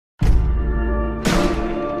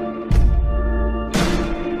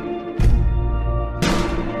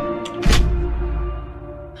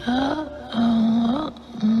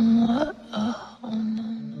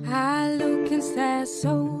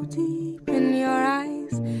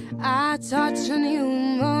I touch on you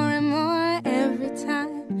more and more every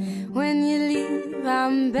time. When you leave,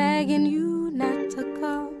 I'm begging you not to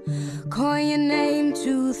go. Call your name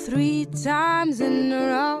 2-3 times in a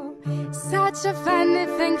row. Such a funny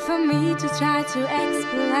thing for me to try to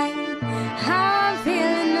explain how I'm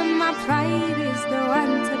feeling, and my pride is the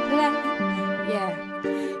one to blame. Yeah,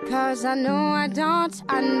 'cause I know I don't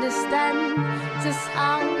understand just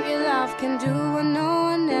how your love can do what no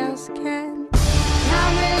one else can.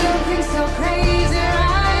 Got me looking so crazy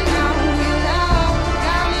right now. Your love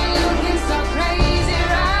got me looking so crazy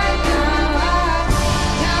right now.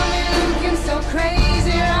 Got me looking so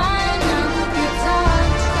crazy right now. Your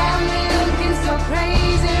touch got me looking so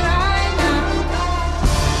crazy right now.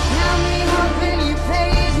 Got me hoping you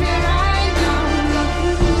page me right now.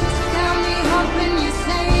 Got me hoping you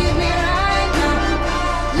save me right now.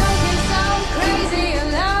 Looking so crazy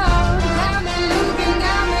alone. Got me looking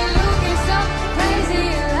so crazy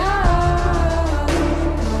alone.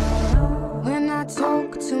 When I talk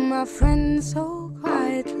to my friends so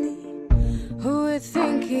quietly, who would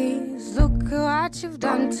think is, look what you've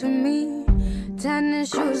done to me. Tennis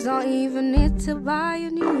shoes, don't even need to buy a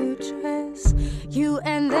new dress. You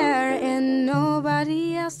and there and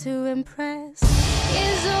nobody else to impress.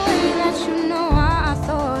 Is the way that you know how I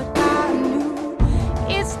thought I knew.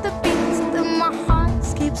 It's the beat that my heart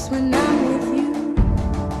skips when I'm with you.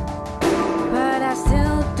 But I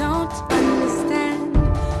still don't understand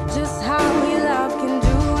just how your love can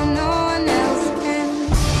do what no one else can.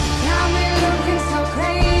 Got me looking so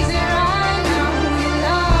crazy right now. Your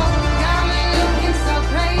love got me looking so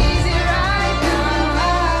crazy right now.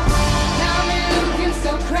 Got me looking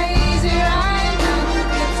so crazy right now.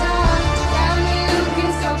 Your touch got me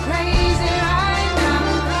looking so crazy right now.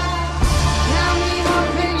 Got me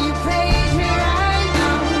hoping you page me right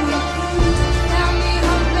now. Got me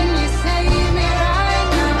hoping you save me right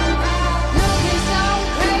now. Looking so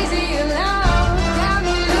crazy alone. Got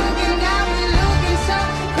me looking so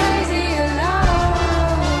crazy alone.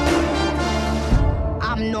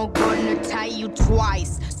 I'm not gonna tell you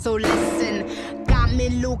twice, so listen. Got me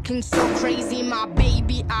looking so crazy, my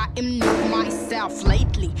baby. I am not myself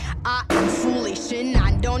lately. I am foolish and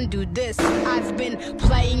I don't do this. I've been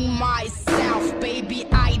playing myself, baby.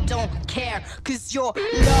 I don't care, 'cause your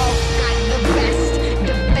love got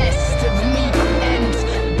the best of